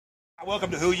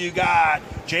Welcome to Who You Got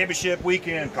Championship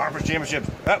Weekend, Conference Championships.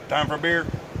 Oh, time for a beer.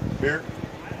 Beer.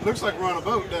 Looks like we're on a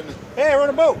boat, doesn't it? Hey, we're on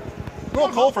a boat. A little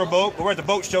cold for a boat, but we're at the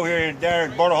boat show here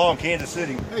down in Bartle Hall in Kansas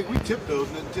City. Hey, we tipped those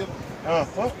and didn't tip them.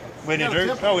 What? We didn't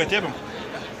do? Oh, we got to tip them.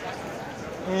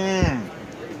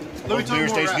 Let me tell you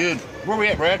beers where taste we're at. good. Where we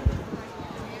at, Brad?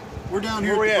 We're down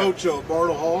here at the boat show at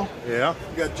Bartle Hall. Yeah.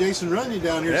 We got Jason Runyon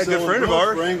down here. Yeah, good friend of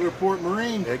ours. Wrangler Port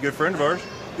Marine. Yeah, good friend of ours.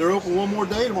 They're open one more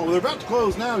day tomorrow. They're about to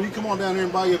close now. You come on down here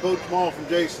and buy you a boat tomorrow from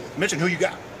Jason. Mention Who You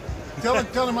Got.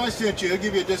 Tell him I sent you. He'll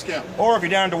give you a discount. Or if you're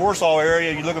down in the Warsaw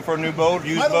area, you're looking for a new boat,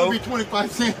 used Might boat. only be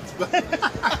 25 cents, but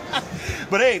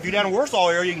But hey, if you're down in Warsaw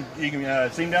area, you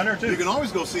can see him down there too. you can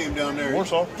always go see him down there.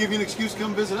 Warsaw. Give you an excuse to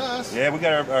come visit us. Yeah, we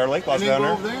got our lake lots And then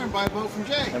down go there. over there and buy a boat from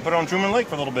Jay. And put it on Truman Lake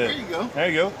for a little bit. There you go. There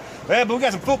you go. Yeah, but we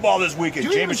got some football this weekend,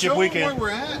 You even championship show weekend.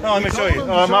 where we're at? Oh, let me show you.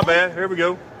 Oh, my bad. Here we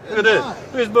go. Look at this. Look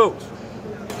at these boats.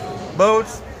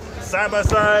 Boats, side by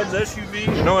sides,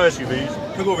 SUVs. No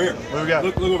SUVs. Look over here. What we got?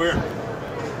 Look over here.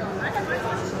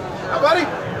 Hi,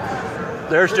 buddy.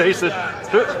 There's Jason.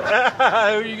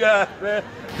 Who you got, man?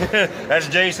 That's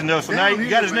Jason, though. So now you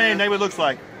got his name. Name what it looks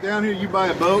like. Down here, you buy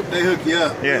a boat, they hook you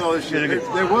up. Yeah. All this shit.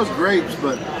 There was grapes,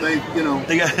 but they,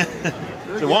 They got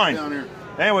the wine. down here.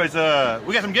 Anyways,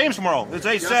 we got some games tomorrow. It's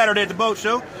a Saturday at the boat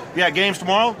show. We got games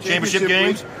tomorrow. Championship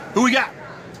games. week. Who we got?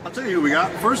 I'll tell you who we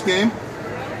got. First game,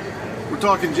 we're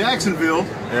talking Jacksonville.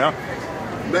 Yeah.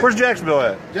 Where's Jacksonville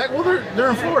at? Well, they're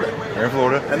in Florida, They're in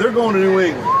Florida. and they're going to New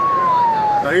England.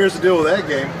 Now, here's the deal with that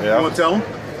game. Yeah. You want to tell them?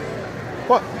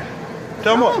 What?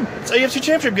 Tell them Tell what? It's AFC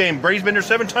Championship game. Brady's been there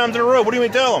 7 times in a row. What do you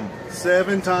mean tell them?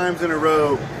 7 times in a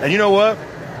row, And you know what?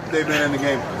 they've been in the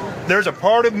game. There's a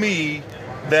part of me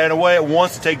that in a way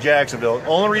wants to take Jacksonville. The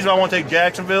only reason I want to take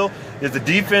Jacksonville is the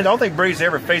defense. I don't think Brady's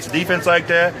ever faced a defense like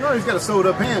that. You know, he's got a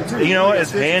sewed-up hand, too. You know what?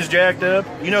 His hand's jacked up.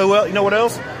 You know what? You know what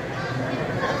else?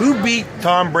 Who beat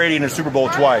Tom Brady in the Super Bowl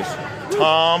twice?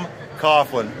 Tom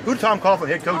Coughlin. Who did Tom Coughlin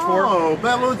head coach for? Oh,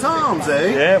 Battle of the Toms,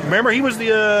 eh? Yeah, remember he was the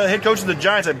head coach of the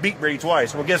Giants that beat Brady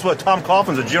twice. Well, guess what? Tom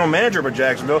Coughlin's a general manager of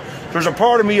Jacksonville. So there's a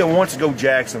part of me that wants to go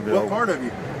Jacksonville. What part of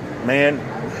you? Man,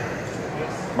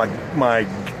 my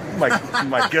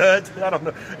gut. I don't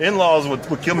know. In-laws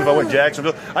would kill me if I went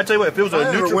Jacksonville. I tell you what, if it was If I a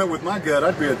ever neutral, went with my gut,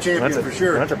 I'd be a champion for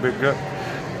sure. That's a big gut.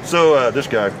 So this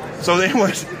guy. So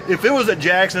anyways, if it was a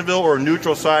Jacksonville or a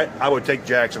neutral site, I would take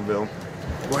Jacksonville.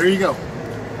 Well, here you go.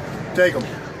 Take them.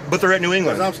 But they're at New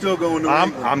England. Because I'm still going to New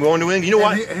England. I'm going to New England. You know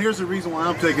what? Here's the reason why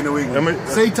I'm taking New England.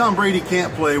 Say Tom Brady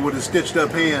can't play with a stitched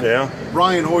up hand. Yeah.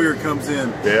 Brian Hoyer comes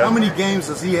in. Yeah. How many games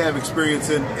does he have experience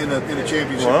in a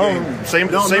championship game? Same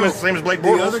as Blake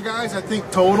Bortles. The other guys, I think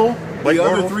total, Blake the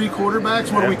other Bortles. 3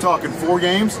 quarterbacks, what are we talking, 4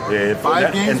 games? Yeah,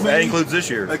 5 games and maybe? that includes this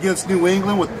year. Against New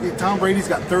England, with Tom Brady's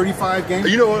got 35 games.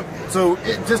 You know what? So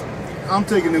I'm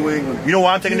taking New England. You know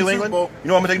why I'm taking New Super England? Bowl. You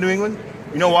know why I'm taking New England?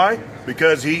 You know why?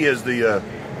 Because he is the.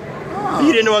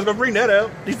 He didn't know I was going to bring that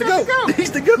out. He's the GOAT.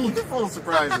 He's the GOAT. He's full of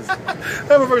surprises. That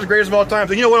motherfucker's the greatest of all time.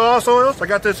 And you know what also else? I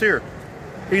got this here.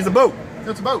 He's the boat.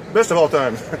 That's a boat. Best of all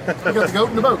time. You got the goat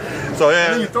in the boat. So yeah.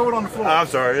 And then you throw it on the floor. I'm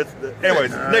sorry.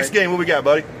 Anyways, All next right. game, what we got,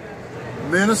 buddy?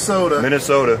 Minnesota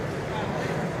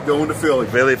going to Philly.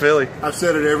 Philly. I've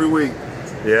said it every week.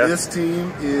 Yeah. This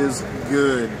team is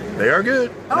good. They are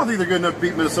good. I don't think they're good enough to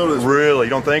beat Minnesota this week. Really? You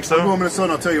don't think so? I'm going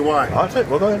Minnesota, I'll tell you why. I'll take.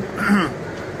 Well, go ahead.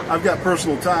 I've got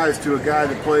personal ties to a guy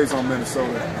that plays on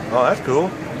Minnesota. Oh, that's cool.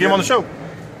 Get him on the show.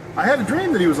 I had a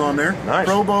dream that he was on there. Nice.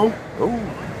 Pro Bowl. Oh,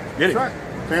 get it. That's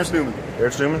right. Terrence Newman.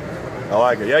 Terrence Newman. I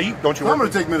like it. Yeah, don't you I'm work?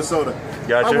 going to take Minnesota.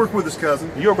 Gotcha. I work with his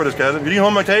cousin. You work with his cousin. You know who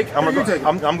I'm going to take? You take it.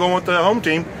 I'm going with the home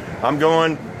team. I'm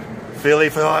going Philly.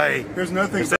 Here's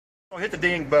another thing. Hit the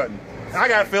ding button. I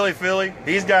got Philly.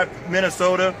 He's got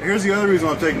Minnesota. Here's the other reason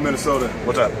I'm taking Minnesota.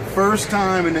 What's up? First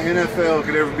time in the NFL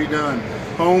could ever be done.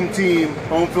 Home team,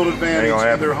 home field advantage,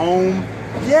 and they're home.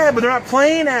 Yeah, but they're not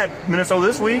playing at Minnesota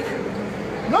this week.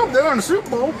 No, they're in the Super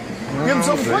Bowl. Give them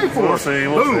something to play for. We'll see.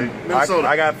 Boom, Minnesota.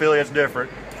 I got Philly. It's different.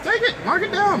 Take it. Mark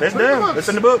it down. It's done. It's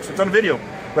in the books. It's on the video.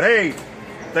 But hey,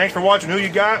 thanks for watching Who You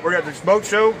Got. We're at this boat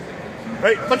show.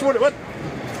 Hey, what?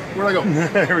 Where'd I go?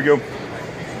 Here we go.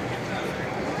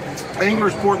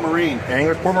 Anglers Port Marine.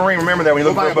 Anglers Port Marine. Remember that when you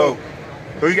look Go for buy a boat.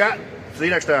 Who you got? See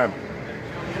you next time.